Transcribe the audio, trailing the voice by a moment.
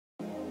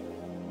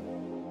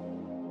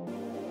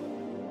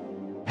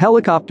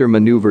Helicopter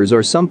maneuvers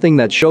are something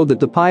that show that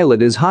the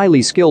pilot is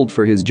highly skilled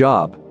for his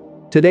job.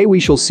 Today we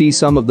shall see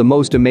some of the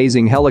most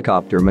amazing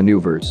helicopter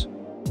maneuvers.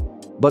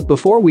 But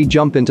before we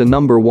jump into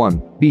number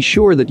 1, be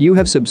sure that you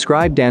have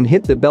subscribed and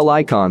hit the bell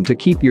icon to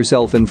keep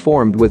yourself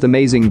informed with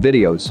amazing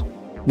videos.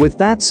 With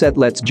that said,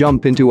 let's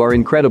jump into our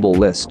incredible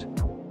list.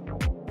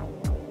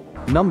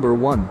 Number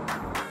 1.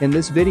 In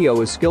this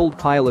video, a skilled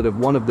pilot of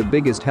one of the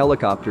biggest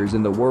helicopters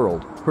in the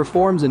world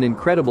performs an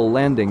incredible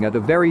landing at a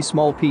very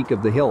small peak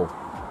of the hill.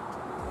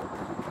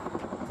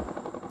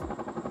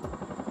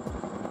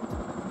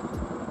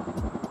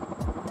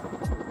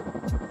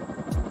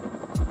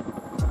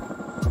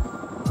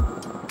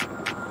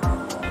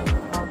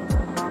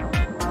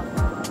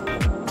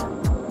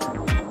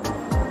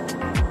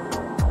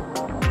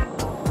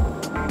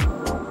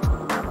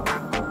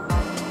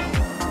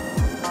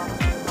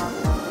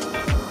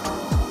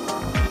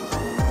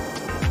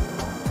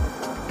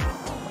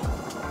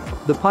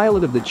 The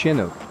pilot of the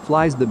Chinook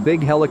flies the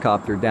big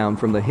helicopter down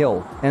from the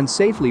hill and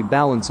safely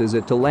balances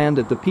it to land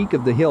at the peak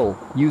of the hill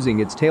using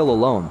its tail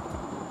alone.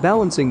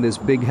 Balancing this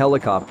big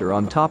helicopter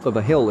on top of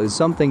a hill is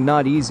something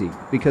not easy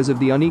because of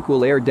the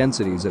unequal air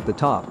densities at the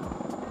top.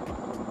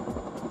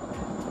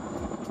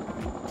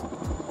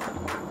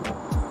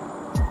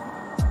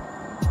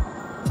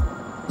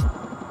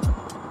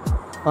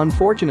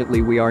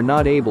 Unfortunately, we are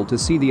not able to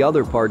see the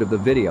other part of the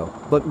video,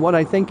 but what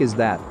I think is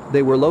that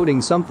they were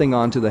loading something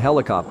onto the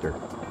helicopter.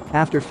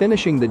 After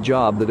finishing the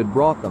job that had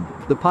brought them,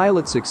 the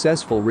pilot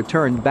successfully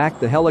returned back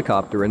the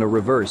helicopter in a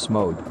reverse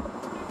mode.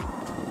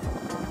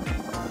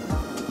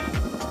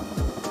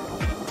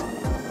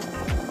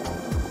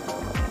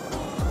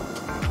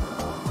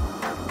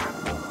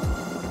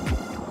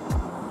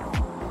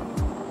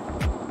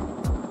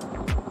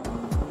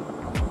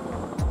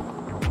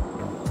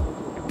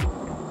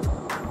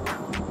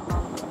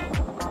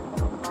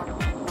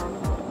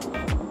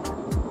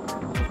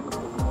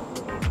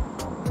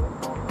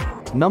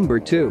 Number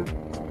 2.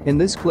 In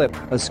this clip,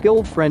 a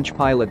skilled French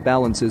pilot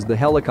balances the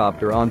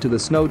helicopter onto the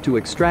snow to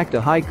extract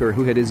a hiker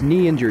who had his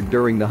knee injured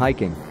during the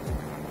hiking.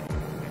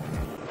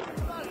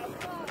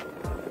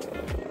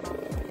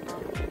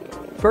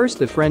 First,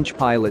 the French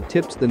pilot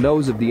tips the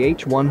nose of the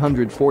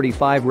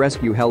H-145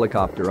 rescue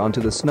helicopter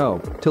onto the snow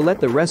to let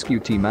the rescue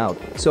team out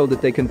so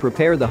that they can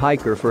prepare the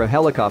hiker for a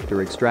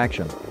helicopter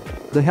extraction.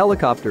 The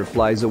helicopter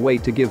flies away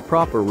to give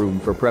proper room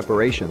for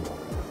preparation.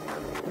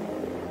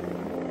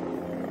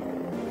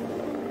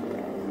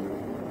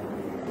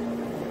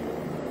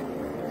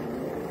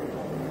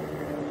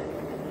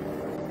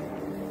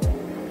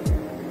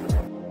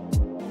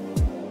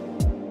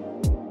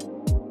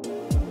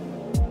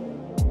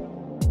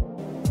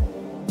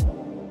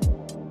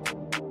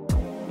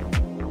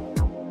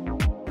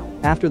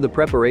 After the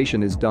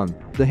preparation is done,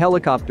 the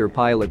helicopter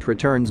pilot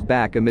returns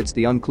back amidst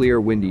the unclear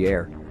windy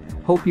air.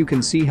 Hope you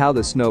can see how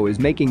the snow is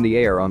making the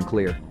air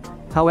unclear.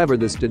 However,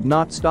 this did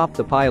not stop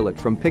the pilot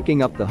from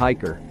picking up the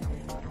hiker.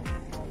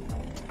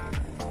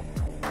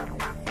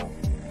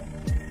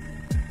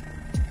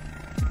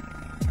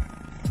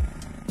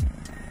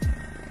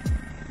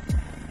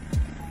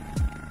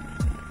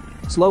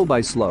 Slow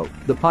by slow,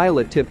 the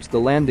pilot tips the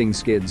landing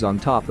skids on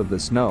top of the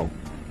snow.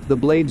 The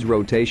blades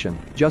rotation,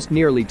 just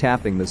nearly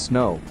tapping the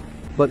snow.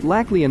 But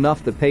luckily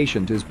enough, the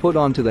patient is put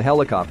onto the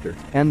helicopter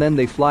and then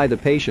they fly the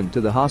patient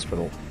to the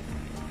hospital.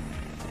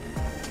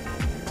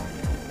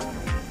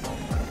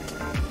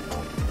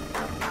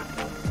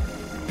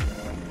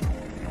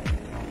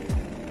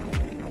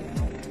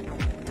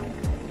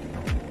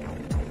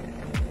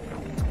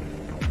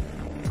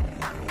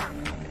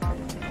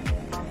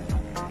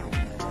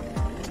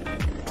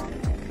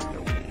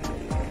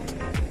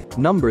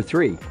 Number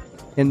 3.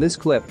 In this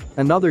clip,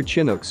 another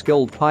Chinook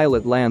skilled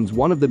pilot lands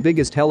one of the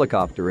biggest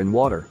helicopter in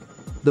water.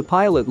 The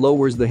pilot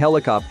lowers the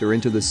helicopter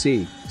into the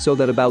sea so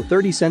that about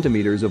 30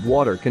 centimeters of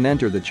water can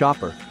enter the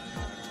chopper.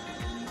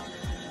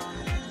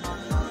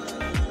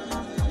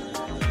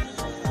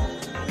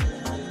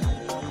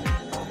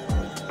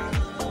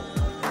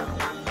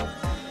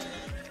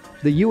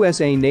 The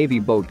USA Navy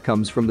boat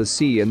comes from the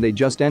sea and they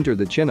just enter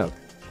the Chinook.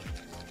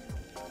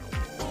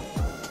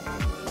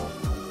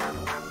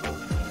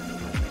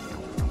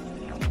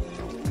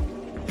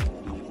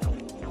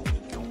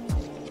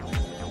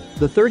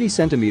 The 30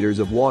 centimeters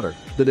of water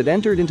that had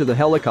entered into the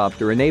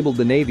helicopter enabled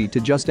the Navy to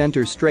just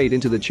enter straight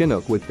into the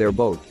Chinook with their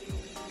boat.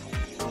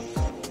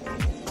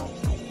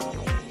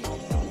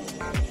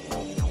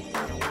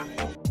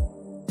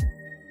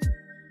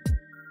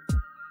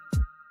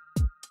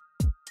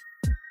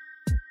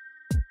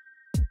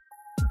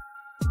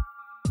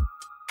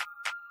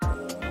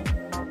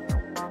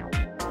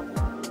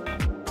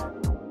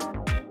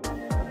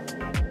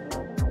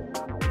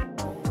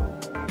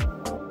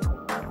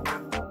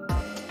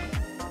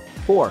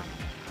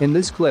 In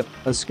this clip,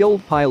 a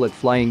skilled pilot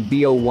flying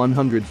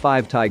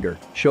BO-105 Tiger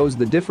shows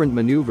the different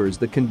maneuvers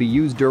that can be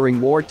used during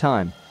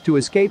wartime to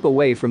escape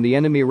away from the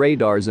enemy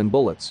radars and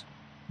bullets.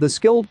 The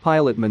skilled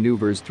pilot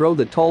maneuvers through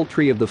the tall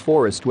tree of the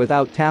forest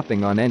without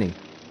tapping on any.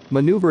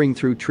 Maneuvering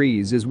through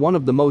trees is one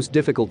of the most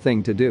difficult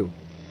thing to do.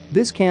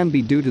 This can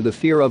be due to the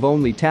fear of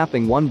only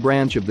tapping one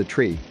branch of the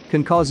tree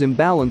can cause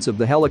imbalance of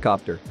the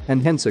helicopter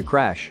and hence a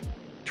crash.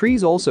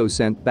 Trees also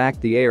sent back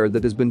the air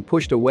that has been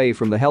pushed away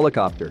from the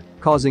helicopter,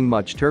 causing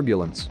much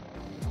turbulence.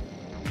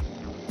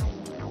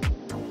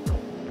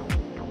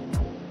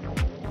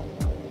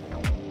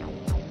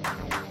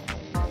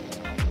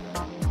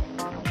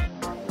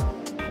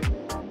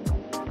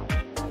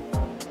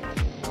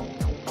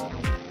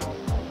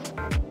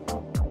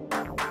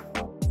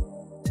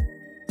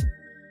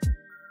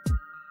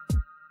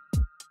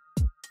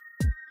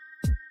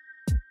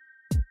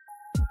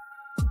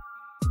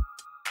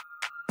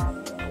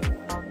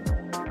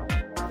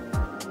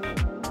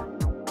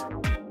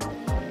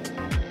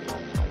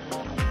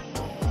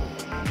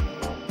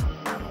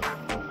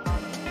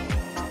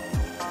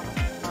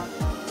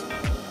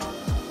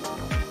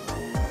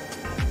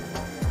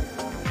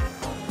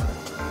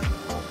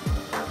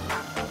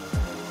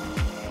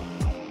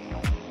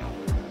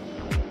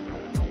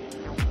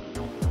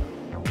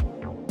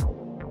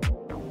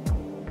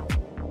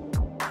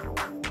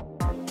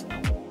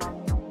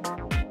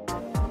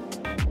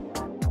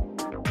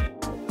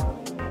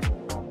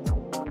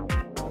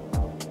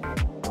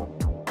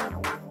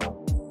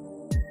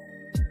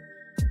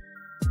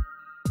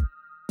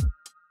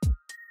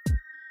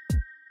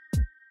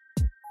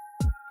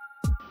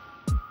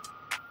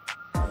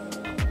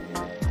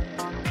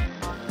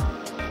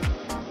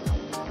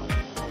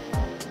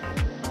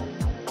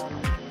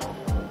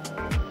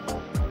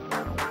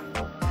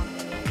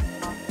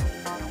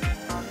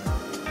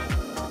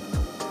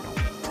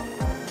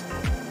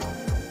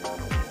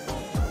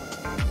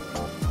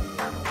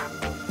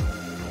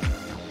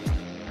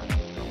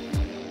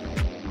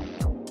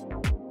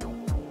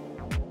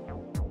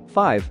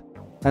 Five.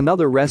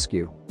 Another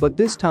rescue, but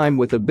this time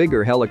with a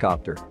bigger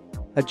helicopter.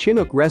 A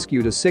Chinook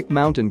rescued a sick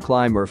mountain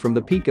climber from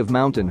the peak of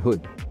Mountain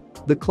Hood.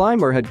 The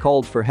climber had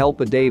called for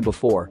help a day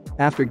before,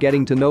 after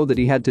getting to know that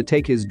he had to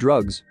take his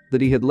drugs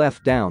that he had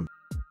left down.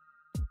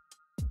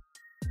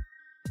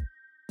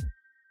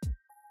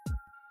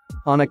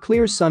 On a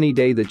clear sunny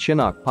day, the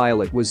Chinook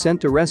pilot was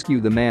sent to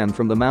rescue the man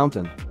from the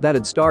mountain that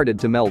had started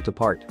to melt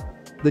apart.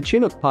 The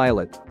Chinook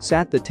pilot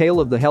sat the tail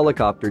of the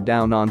helicopter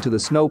down onto the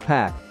snow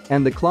pack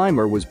and the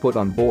climber was put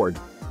on board.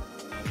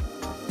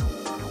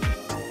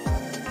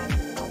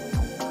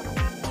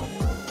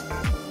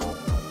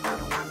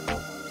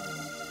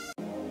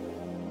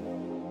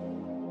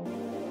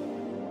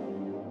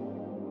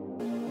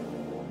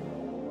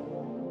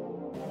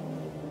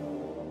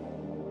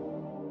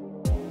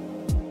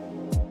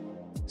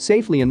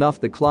 Safely enough,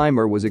 the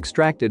climber was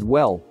extracted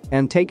well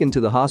and taken to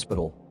the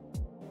hospital.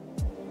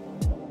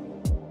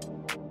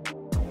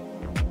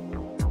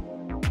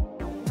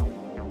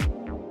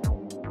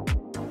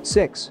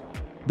 6.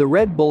 The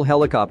Red Bull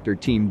helicopter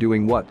team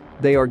doing what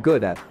they are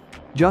good at.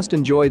 Just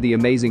enjoy the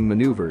amazing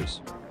maneuvers.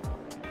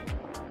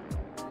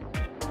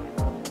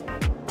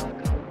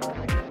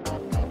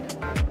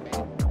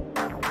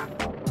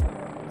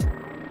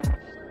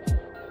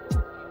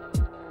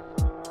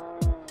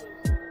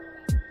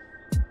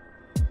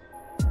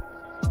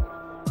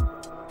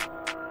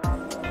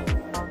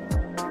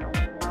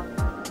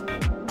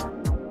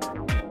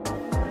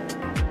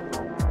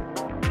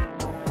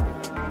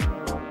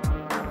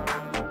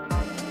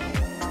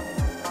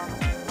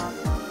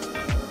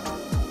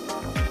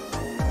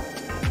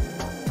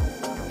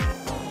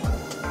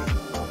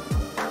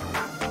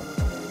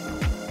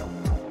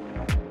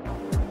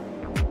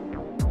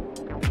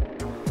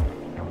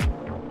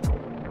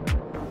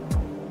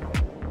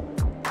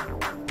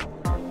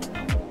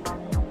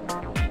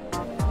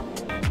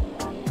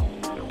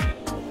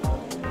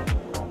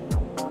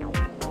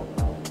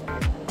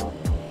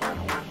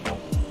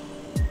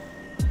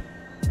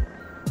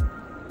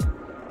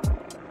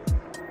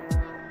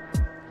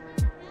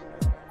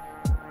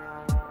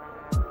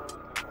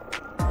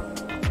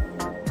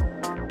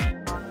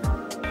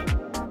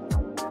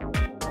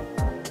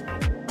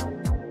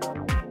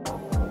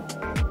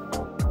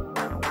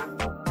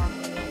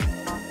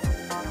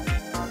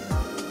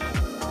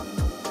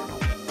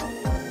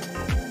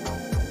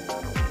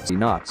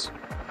 Knots.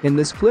 In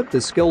this clip,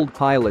 the skilled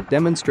pilot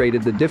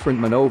demonstrated the different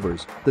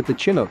maneuvers that the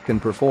Chinook can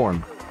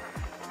perform.